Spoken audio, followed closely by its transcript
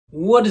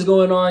What is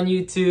going on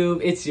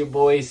YouTube? It's your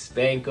boy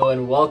Spanko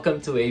and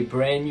welcome to a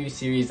brand new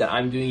series that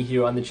I'm doing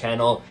here on the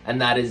channel, and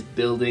that is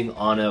building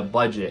on a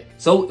budget.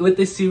 So with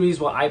this series,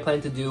 what I plan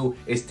to do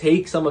is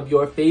take some of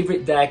your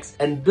favorite decks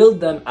and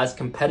build them as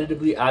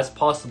competitively as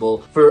possible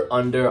for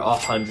under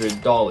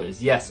 $100.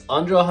 Yes,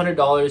 under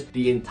 $100,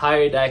 the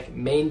entire deck,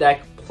 main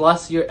deck,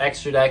 plus your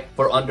extra deck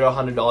for under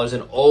 $100.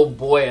 And oh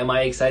boy, am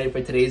I excited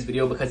for today's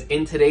video, because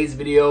in today's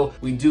video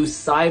we do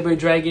Cyber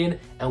Dragon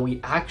and we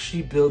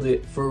actually build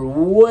it for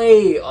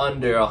way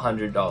under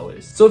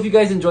 $100. So if you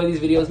guys enjoy these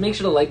videos, make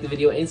sure to like the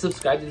video and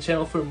subscribe to the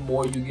channel for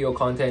more Yu-Gi-Oh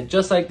content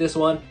just like this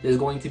one. There's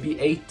going to be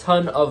a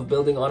ton of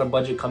building on a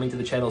budget coming to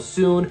the channel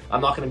soon.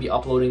 I'm not going to be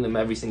uploading them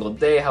every single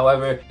day,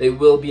 however they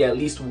will be at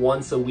least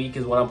once a week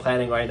is what I'm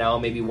planning right now,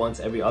 maybe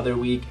once every other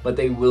week, but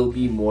they will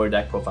be more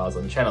deck profiles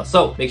on the channel.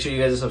 So make sure you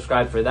guys are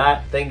subscribed for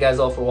that. Thank you guys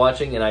all for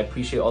watching and I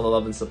appreciate all the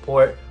love and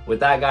support. With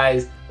that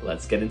guys,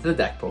 let's get into the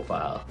deck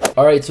profile.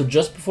 Alright, so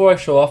just before I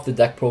show off the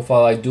deck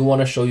profile, I do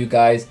want to show you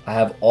guys I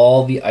have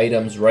all the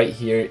items right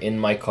here in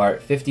my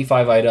cart.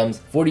 55 items,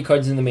 40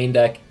 cards in the main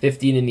deck,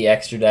 15 in the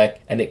extra deck,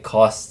 and it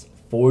costs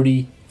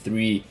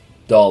 $43.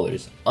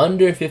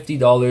 Under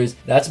 $50.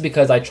 That's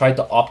because I tried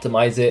to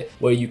optimize it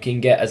where you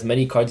can get as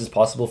many cards as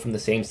possible from the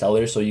same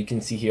seller. So you can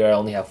see here I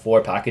only have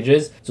 4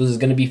 packages, so there's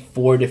going to be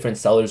 4 different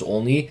sellers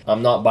only.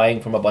 I'm not buying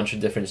from a bunch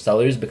of different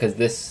sellers because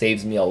this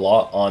saves me a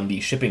lot on the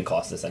shipping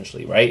costs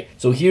essentially, right?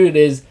 So here it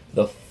is,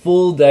 the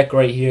full deck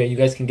right here, and you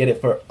guys can get it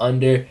for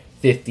under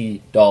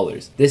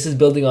 $50. This is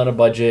building on a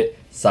budget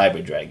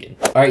Cyber Dragon.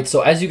 Alright,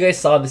 so as you guys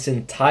saw, this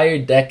entire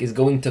deck is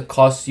going to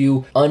cost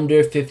you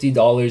under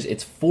 $50.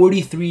 It's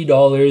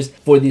 $43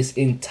 for this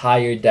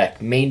entire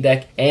deck, main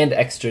deck and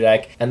extra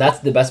deck, and that's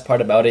the best part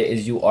about it,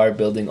 is you are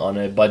building on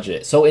a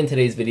budget. So in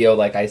today's video,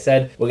 like I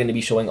said, we're going to be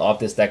showing off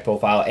this deck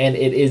profile, and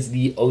it is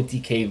the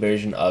OTK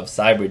version of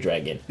Cyber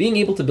Dragon. Being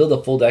able to build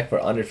a full deck for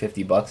under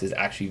 50 bucks is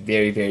actually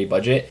very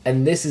budget,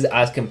 and this is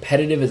as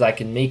competitive as I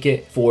can make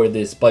it for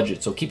this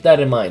budget. So keep that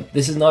in mind.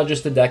 This is not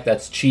just a deck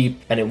that's cheap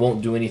and it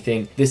won't do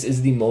anything. This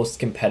is the most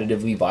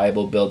competitively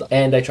viable build,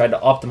 and I tried to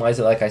optimize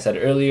it like I said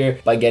earlier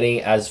by getting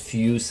as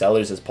few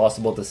sellers as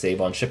possible to save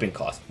on shipping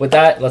costs. With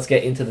that, let's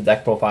get into the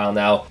deck profile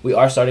now. We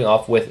are starting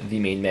off with the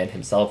main man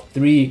himself,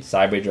 3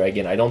 Cyber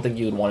Dragon. I don't think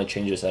you would want to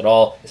change this at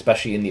all,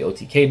 especially in the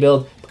OTK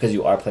build, because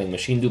you are playing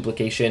machine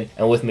duplication,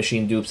 and with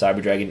machine dupe,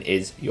 Cyber Dragon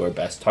is your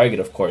best target,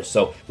 of course.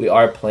 So we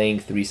are playing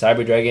 3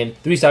 Cyber Dragon,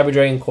 3 Cyber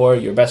Dragon core,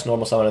 your best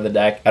normal summon of the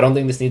deck. I don't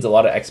think this needs a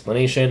lot of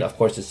explanation. Of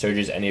course, it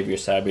surges any of your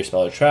Cyber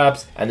Spell or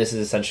traps, and this is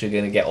essentially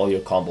going to get all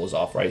your combos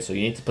off, right? So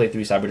you need to play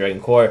 3 Cyber Dragon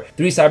core,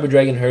 3 Cyber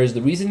Dragon hers.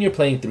 The reason you're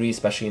playing 3,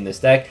 especially in this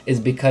deck, is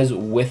because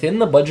within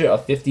the budget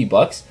of 50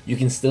 bucks, you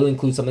can still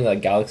include something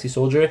like Galaxy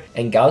Soldier,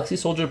 and Galaxy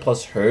Soldier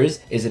plus hers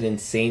is an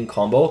insane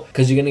combo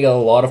because you're going to get a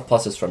lot of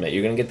pluses from it.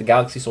 You're going to get the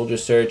Galaxy Soldier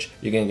search,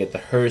 you're going to get the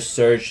hers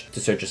search to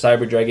search a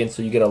Cyber Dragon,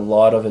 so you get a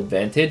lot of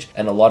advantage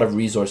and a lot of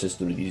resources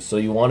through these. So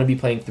you want to be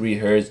playing 3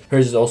 hers.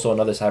 Hers is also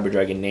another Cyber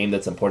Dragon name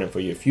that's important for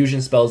your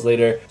fusion spells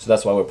later, so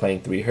that's why we're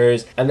playing 3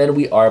 hers. And then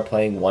we are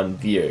playing 1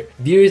 Veer.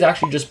 Veer is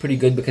actually just pretty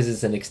good because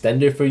it's an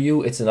extender for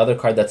you. It's another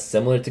card that's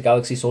similar to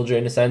Galaxy Soldier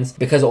in a sense,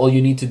 because all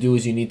you need to do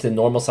is you need to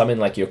normal summon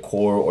like your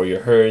core or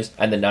your hers,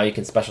 and then now you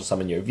can special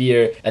summon your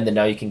Veer, and then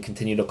now you can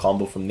continue to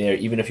combo from there.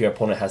 Even if your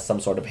opponent has some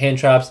sort of hand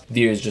traps,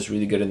 Veer is just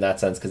really good in that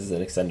sense because it's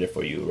an extender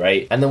for you,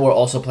 right? And then we're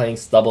also playing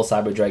Stubble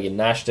Cyber Dragon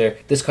Nashter.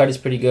 This card is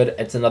pretty good.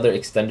 It's another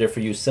extender for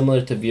you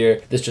similar to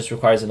Veer. This just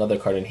requires another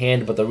card in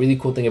hand, but the really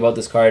cool thing about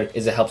this card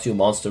is it helps you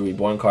monster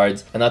reborn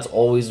cards, and that's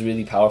always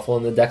really powerful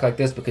in the deck like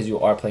this because you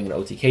are playing an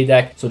OTK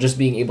deck. So just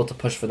being able to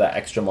push for that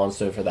extra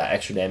monster, for that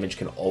extra damage,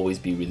 can always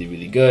be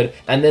really good.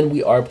 And then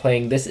we are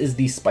playing, this is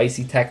the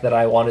spicy tech that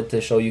I wanted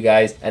to show you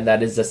guys, and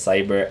that is the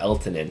Cyber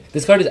Eltonin.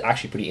 This card is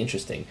actually pretty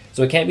interesting.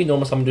 So it can't be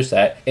normal summoned or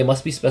set. It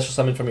must be special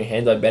summoned from your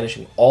hand by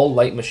banishing all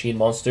light machine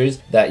monsters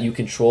that you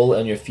control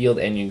on your field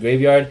and your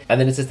graveyard, and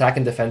then its attack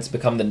and defense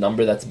become the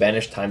number that's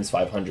banished times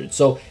 500.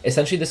 So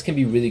essentially this can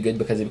be really good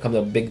because it becomes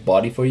a big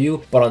body for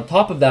you, but on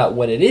top of that,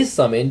 when it is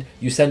summoned,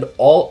 you send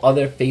all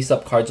other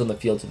face-up cards on the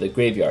field to the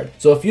graveyard.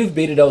 So if you've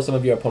baited out some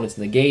of your opponent's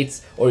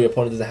negates, or your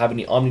opponent doesn't have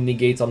any Omni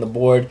negates on the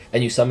board,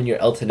 and you summon your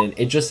Eltonin,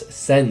 it just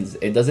sends.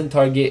 It doesn't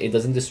target, it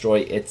doesn't destroy,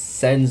 it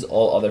sends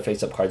all other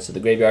face-up cards to the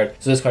graveyard.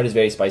 So this card is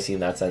very spicy in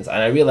that sense,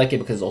 and I really like it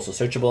because it's also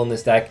searchable in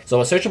this deck. So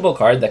a searchable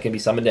card that can be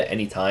summoned at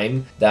any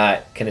time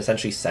that can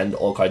essentially send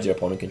all cards your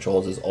opponent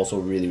controls is also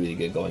really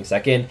good going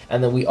second.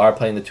 And then we are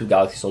playing the 2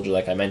 Galaxy Soldier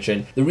like I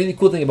mentioned. The really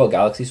cool thing about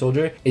Galaxy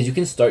Soldier is you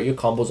can start your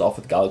combos off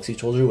with Galaxy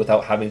Soldier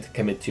without having to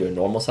commit to your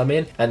normal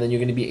summon, and then you're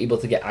going to be able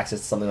to get access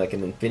to something like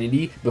an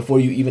Infinity before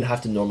you even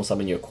have to normal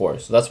summon your core.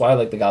 So that's why I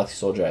like the Galaxy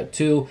Soldier at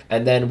 2.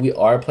 And then we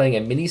are playing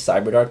a mini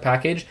Cyber Dark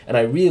package, and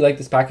I really like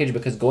this package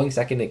because going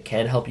second, it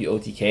can help you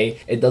OTK.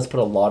 It does put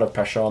a lot of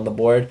pressure on the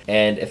board,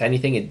 and if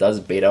anything, it does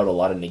bait out a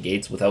lot of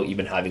negates without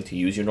even having to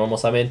use your normal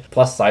summon.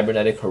 Plus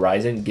Cybernetic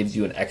Horizon gives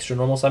you an extra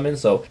normal summon,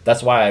 so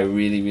that's why I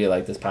really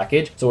like this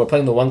package. So we're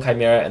playing the 1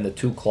 Chimera and the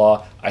 2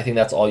 Claw. I think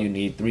that's all you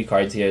need. 3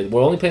 cards here.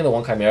 We're only playing the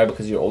 1 Chimera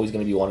because you're always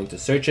going to be wanting to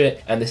search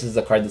it, and this is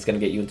the card that's going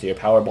to get you into your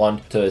power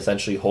bond to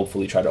essentially hold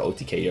hopefully try to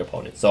OTK your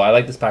opponent. So I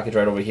like this package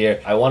right over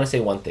here. I want to say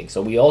one thing.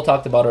 So we all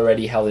talked about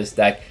already how this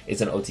deck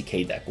is an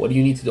OTK deck. What do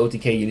you need to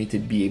OTK? You need to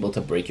be able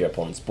to break your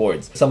opponent's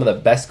boards. Some of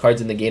the best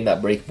cards in the game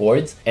that break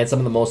boards, and some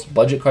of the most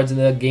budget cards in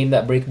the game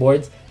that break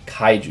boards,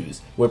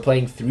 Kaijus. We're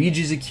playing 3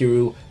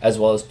 Jizukiru as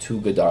well as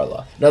 2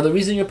 Godarla. Now the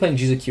reason you're playing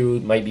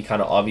Jizukiru might be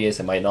kind of obvious,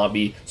 it might not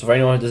be. So for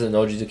anyone who doesn't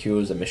know, Jizukiru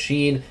is a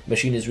machine.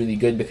 Machine is really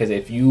good because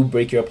if you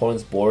break your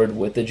opponent's board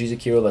with the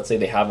Jizukiru, let's say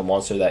they have a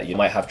monster that you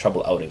might have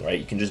trouble outing, right?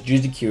 You can just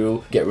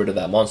Jizukiru, get rid of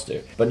that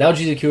monster. But now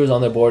Jizukiru is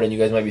on their board and you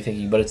guys might be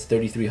thinking, but it's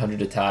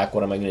 3300 attack,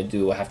 what am I going to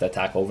do? I have to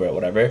attack over it,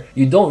 whatever.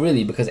 You don't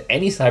really, because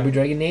any Cyber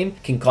Dragon name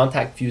can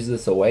contact fuse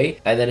this away,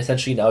 and then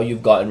essentially now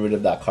you've gotten rid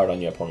of that card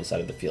on your opponent's side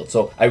of the field.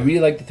 So I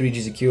really like the 3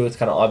 Jizukiru, it's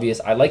kind of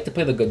obvious. I like to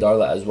play the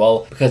Godarla as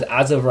well because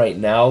as of right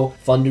now,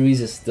 Thunderies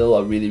is still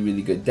a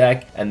really good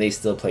deck and they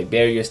still play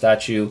Barrier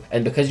Statue,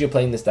 and because you're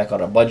playing this deck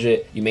on a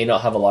budget, you may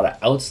not have a lot of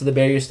outs to the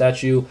Barrier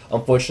Statue.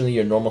 Unfortunately,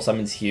 your normal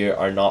summons here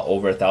are not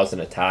over 1000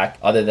 attack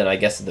other than I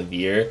guess the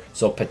Veer,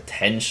 so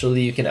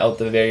potentially you can out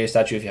the Barrier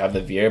Statue if you have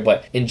the Veer,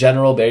 but in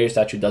general Barrier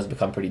Statue does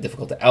become pretty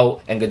difficult to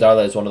out, and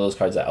Godarla is one of those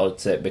cards that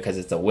outs it because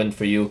it's a win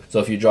for you. So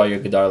if you draw your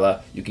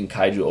Godarla, you can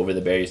Kaiju over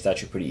the Barrier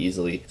Statue pretty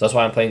easily. So that's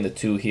why I'm playing the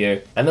 2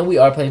 here, and then we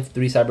are playing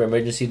 3 Cyber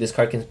Emergency. This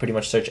card can pretty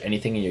much search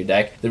anything in your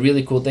deck. The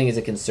really cool thing is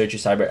it can search your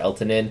Cyber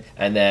Eltonin,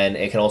 and then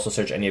it can also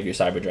search any of your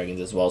Cyber Dragons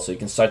as well. So you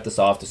can start this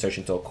off to search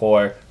into a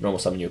core, normal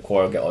summon your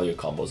core, get all your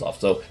combos off.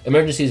 So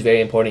Emergency is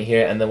very important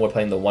here, and then we're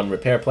playing the 1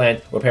 Repair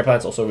Plant. Repair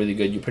Plant's also really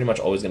good. You're pretty much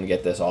always going to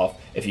get this off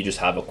if you just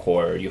have a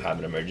core or you have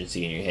an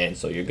Emergency in your hand,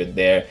 so you're good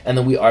there. And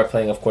then we are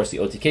playing, of course, the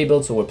OTK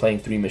build, so we're playing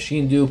 3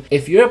 Machine Dupe.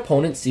 If your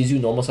opponent sees you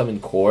normal summon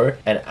core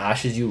and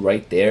ashes you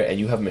right there and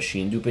you have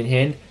Machine Dupe in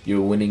hand,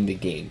 you're winning the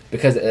game,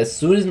 because as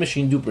soon as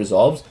Machine Dupe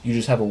resolves, you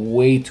just have a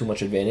way too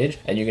much advantage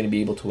and you're going to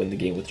be able to win the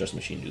game with just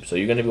Machine Dupe. So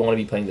you're going to want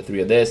to be playing the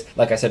 3 of this.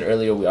 Like I said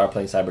earlier, we are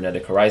playing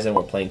Cybernetic Horizon.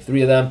 We're playing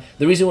 3 of them.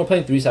 The reason we're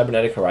playing 3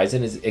 Cybernetic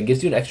Horizon is it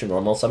gives you an extra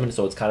normal summon,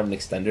 so it's kind of an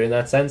extender in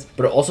that sense,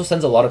 but it also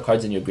sends a lot of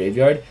cards in your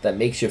graveyard that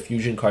makes your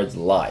fusion cards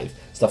live.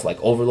 Stuff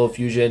like Overload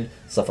Fusion,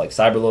 stuff like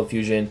Cyberload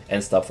Fusion,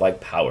 and stuff like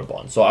Power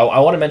Bond. So I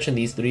want to mention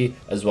these 3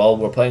 as well.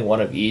 We're playing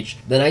 1 of each.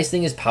 The nice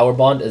thing is Power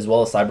Bond as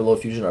well as Cyberload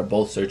Fusion are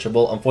both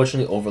searchable.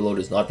 Unfortunately, Overload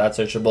is not that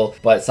searchable,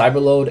 but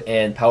Cyberload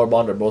and Power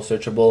Bond are both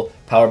searchable.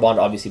 Power Bond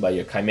obviously by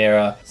your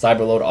Chimera,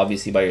 Cyberload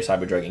obviously by your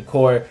Cyber Dragon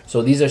core.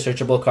 So these are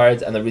searchable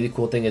cards, and the really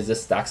cool thing is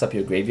this stacks up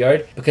your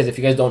graveyard, because if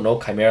you guys don't know,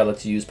 Chimera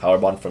lets you use Power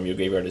Bond from your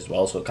graveyard as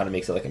well, so it kind of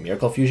makes it like a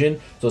Miracle Fusion.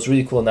 So it's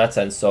really cool in that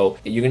sense. So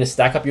you're going to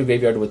stack up your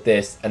graveyard with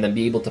this and then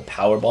be able to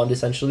Power Bond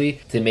essentially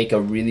to make a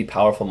really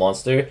powerful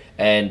monster,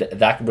 and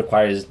that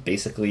requires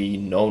basically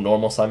no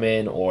normal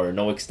summon or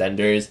no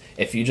extenders.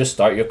 If you just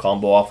start your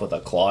combo off with a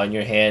Claw in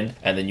your hand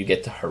and then you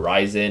get to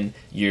Horizon,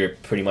 you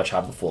pretty much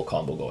have the full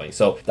combo going.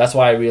 So that's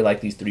why I really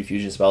like these 3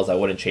 fusion spells. I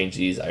wouldn't change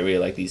these. I really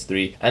like these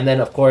 3. And then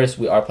of course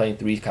we are playing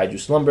 3 Kaiju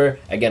Slumber.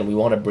 Again, we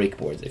want to break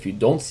boards. If you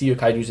don't see your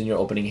Kaijus in your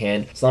opening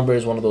hand, Slumber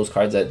is one of those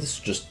cards that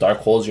just dark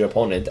holes your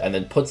opponent and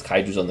then puts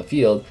Kaijus on the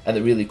field. And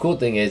the really cool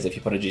thing is if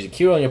you put a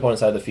Jizukiro on your opponent's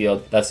side of the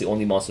field, that's the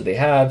only monster they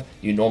have.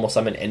 You normal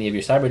summon any of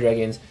your Cyber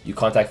Dragons, you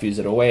contact fuse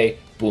it away,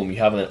 boom, you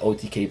have an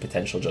OTK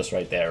potential just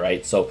right there,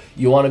 right? So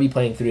you want to be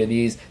playing 3 of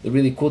these. The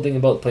really cool thing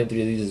about playing 3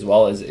 of these as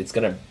well is it's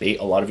going to bait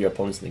a lot of your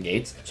opponent's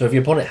negates. So if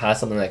your opponent has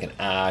something like an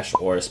Ash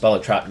or a Spell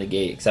of Trap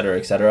negate,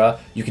 etc.,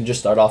 you can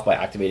just start off by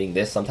activating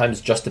this sometimes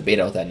just to bait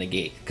out that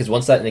negate, because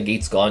once that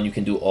negate's gone, you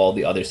can do all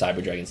the other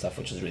Cyber Dragon stuff,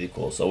 which is really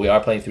cool. So we are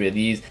playing 3 of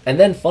these. And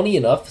then funny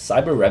enough,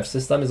 Cyber Rev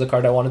System is a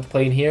card I wanted to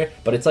play in here,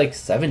 but it's like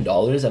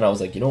 $7, and I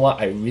was like, you know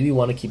what, I really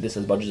want to keep this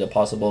as budget as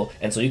possible.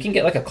 And so you can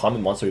get like a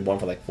common Monster Reborn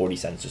for like 40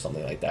 cents or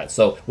something like that.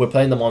 So we're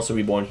playing the Monster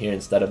Reborn here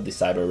instead of the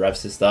Cyber Rev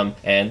System,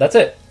 and that's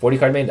it. 40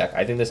 card main deck.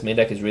 I think this main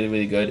deck is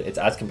really good. It's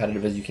as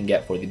competitive as you can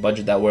get for the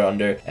budget that we're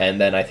under,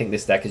 and then I think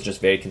this deck is just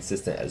very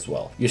consistent as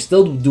well. You're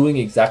still doing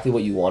exactly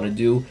what you want to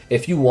do.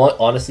 If you want,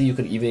 honestly, you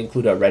could even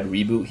include a Red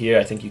Reboot here.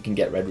 I think you can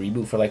get Red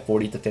Reboot for like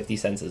 40 to 50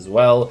 cents as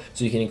well,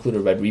 so you can include a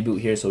Red Reboot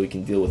here so we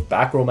can deal with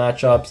back row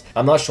matchups.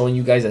 I'm not showing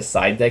you guys a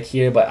side deck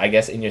here, but I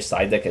guess in your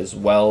side deck as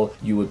well,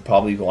 you would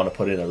probably want to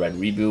put in a Red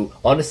Reboot.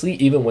 Honestly,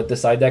 even with the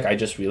side deck, I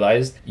just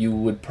realized you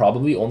would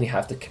probably only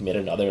have to commit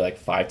another like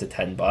 $5 to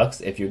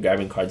 $10 if you're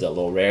grabbing cards at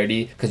low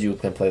rarity, because you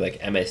can play like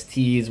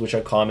MSTs, which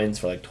are commons,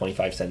 for like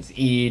 25 cents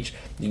each.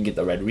 You can get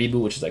the Red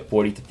Reboot, which is like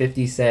 40 to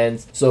 50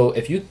 cents. So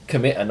if you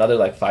commit another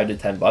like $5 to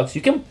 $10,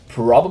 you can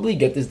probably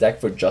get this deck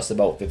for just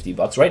about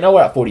 $50. Right now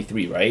we're at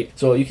 43, right?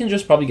 So you can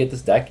just probably get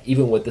this deck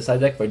even with the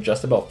side deck for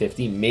just about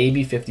 50,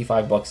 maybe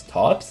 $55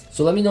 tops.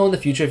 So let me know in the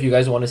future if you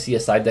guys want to see a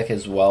side deck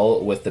as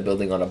well with the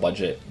building on a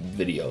budget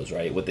videos,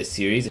 right, with this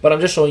series. But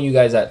I'm just showing you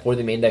guys that for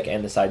the main deck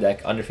and the side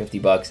deck, under $50 50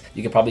 bucks.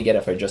 You can probably get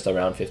it for just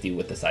around 50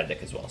 with the side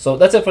deck as well. So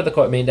that's it for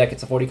the main deck.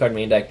 It's a 40 card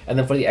main deck. And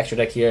then for the extra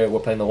deck here, we're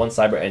playing the one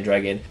Cyber End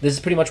Dragon. This is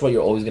pretty much what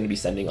you're always going to be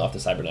sending off the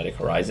Cybernetic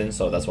Horizon.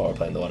 So that's why we're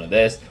playing the one of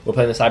this. We're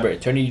playing the Cyber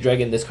Eternity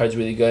Dragon. This card's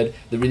really good.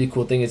 The really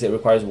cool thing is it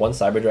requires one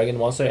Cyber Dragon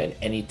monster and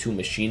any 2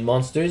 machine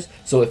monsters.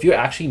 So if you're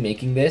actually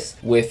making this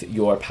with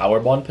your Power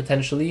Bond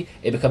potentially,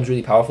 it becomes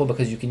really powerful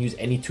because you can use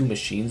any 2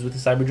 machines with the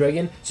Cyber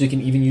Dragon. So you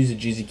can even use the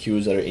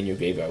GZQs that are in your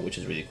graveyard, which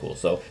is really cool.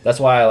 So that's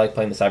why I like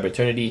playing the Cyber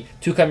Eternity.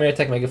 2 Chimera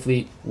Tech Mega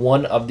Fleet,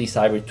 1 of the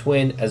Cyber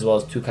Twin, as well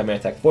as 2 Chimera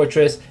Tech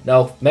Fortress.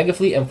 Now, Mega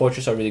Fleet and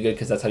Fortress are really good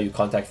because that's how you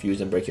contact,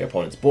 fuse, and break your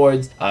opponent's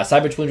boards.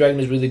 Cyber Twin Dragon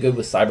is really good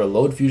with Cyber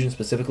Load Fusion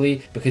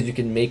specifically because you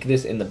can make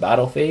this in the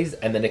battle phase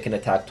and then it can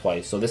attack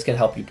twice. So this can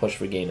help you push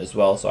for game as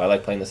well. So I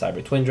like playing the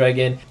Cyber Twin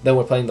Dragon. Then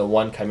we're playing the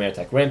 1 Chimera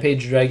Tech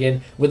Rampage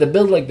Dragon. With a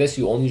build like this,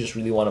 you only just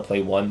really want to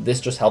play 1.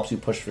 This just helps you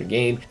push for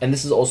game. And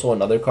this is also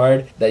another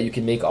card that you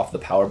can make off the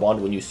Power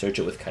Bond when you search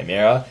it with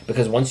Chimera,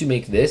 because once you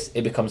make this,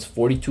 it becomes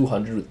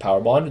 4200 with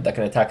Power Bond that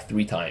can attack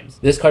 3 times.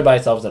 This card by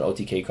itself is an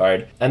OTK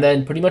card. And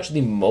then pretty much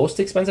the most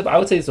expensive, I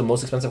would say it's the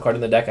most expensive card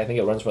in the deck. I think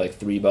it runs for like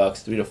 $3,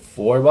 $3 to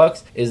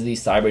 $4, is the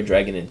Cyber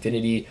Dragon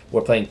Infinity.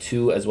 We're playing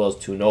 2 as well as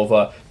 2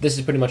 Nova. This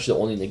is pretty much the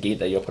only negate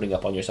that you're putting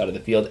up on your side of the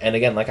field. And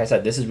again, like I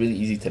said, this is really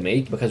easy to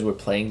make because we're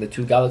playing the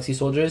 2 Galaxy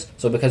Soldiers.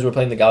 So because we're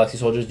playing the Galaxy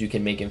Soldiers, you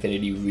can make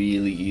Infinity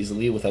really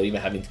easily without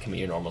even having to commit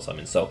your normal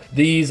summons. So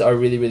these are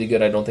really, really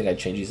good. I don't think I'd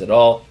change these at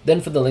all.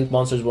 Then for the Link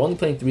monsters, we're only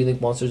playing 3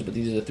 Link monsters, but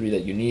these are the 3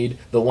 that you need.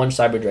 The 1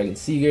 Cyber Dragon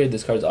Seeger,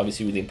 this card is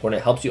obviously really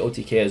important. Helps you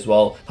OTK as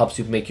well. Helps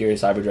you make your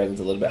Cyber Dragons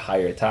a little bit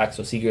higher attack.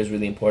 So Seeger is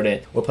really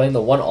important. We're playing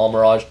the 1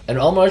 Almirage, and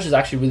Almirage is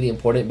actually really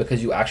important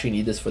because you actually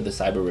need this for the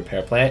Cyber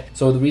Repair Plant.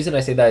 So the reason I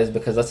say that is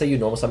because let's say you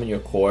normal summon your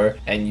core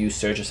and you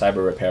search a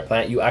Cyber Repair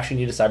Plant, you actually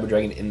need a Cyber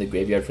Dragon in the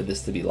graveyard for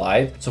this to be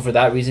live. So for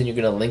that reason, you're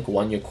going to link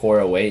your core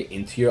away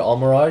into your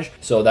Almirage.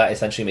 So that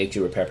essentially makes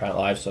your Repair Plant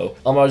live. So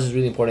Almirage is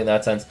really important in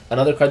that sense.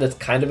 Another card that's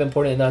kind of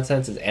important in that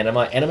sense is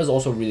Anima. Anima is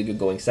also really good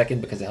going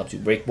second because it helps you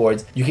break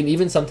boards. You can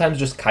even sometimes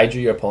just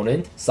Kaiju your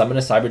opponent, summon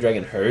a Cyber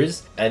Dragon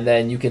hers, and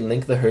then you can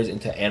link the hers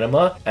into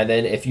Anima. And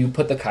then if you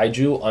put the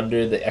Kaiju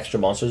under the extra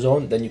monster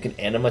zone, then you can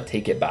Anima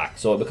take it back.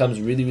 So it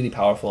becomes really, really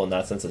powerful in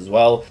that sense as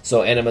well.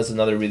 So Anima is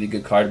another really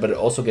good card, but it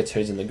also gets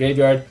hers in the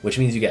graveyard, which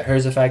means you get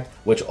hers effect,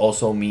 which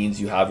also means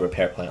you have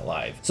Repair Plant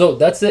live. So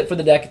that's it for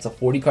the deck. It's a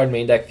 40 card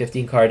main deck,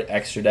 15 card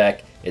extra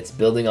deck. It's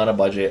building on a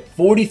budget.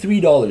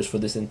 $43 for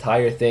this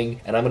entire thing,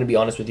 and I'm going to be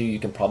honest with you, you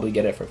can probably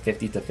get it for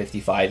 50 to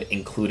 55,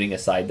 including a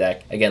side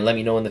deck. Again, let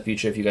me know in the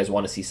future if you guys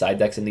want to see side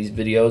decks in these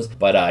videos,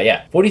 but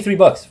yeah, 43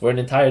 bucks for an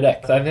entire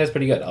deck. So I think that's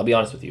pretty good, I'll be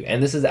honest with you,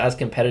 and this is as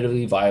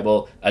competitively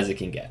viable as it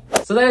can get.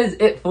 So that is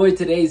it for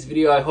today's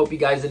video. I hope you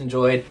guys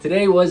enjoyed.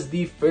 Today was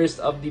the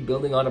first of the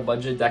building on a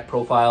budget deck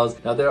profiles.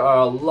 Now there are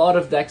a lot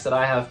of decks that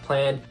I have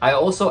planned. I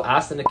also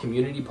asked in a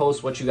community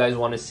post what you guys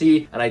want to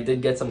see, and I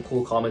did get some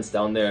cool comments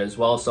down there as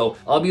well. So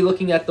I'll be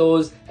looking at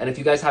those, and if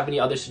you guys have any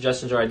other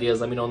suggestions or ideas,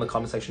 let me know in the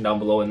comment section down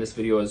below in this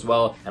video as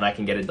well, and I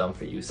can get it done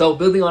for you. So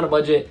building on a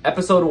budget,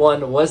 episode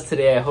 1 was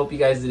today. I hope you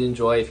guys did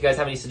enjoy. If you guys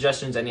have any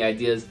suggestions, any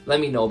ideas, let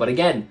me know. But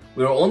again,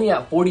 we were only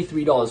at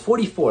 $43,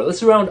 $44.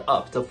 Let's round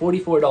up to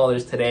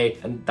 $44 today,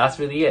 and that's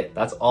really it.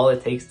 That's all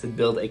it takes to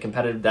build a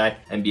competitive deck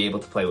and be able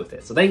to play with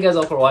it. So thank you guys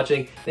all for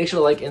watching. Make sure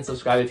to like and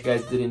subscribe if you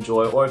guys did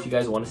enjoy, or if you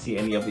guys want to see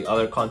any of the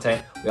other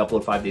content. We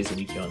upload 5 days a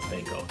week here on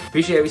Spanko.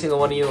 Appreciate every single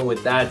one of you, and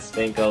with that,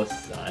 Spanko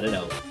signing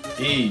out.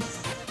 Peace.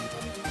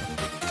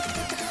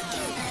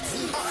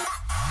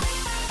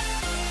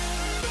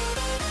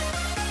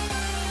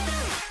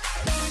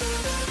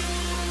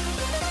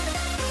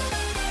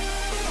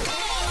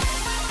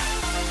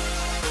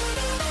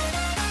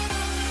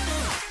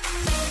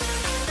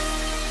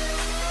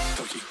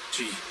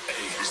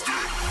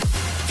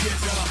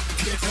 Get up.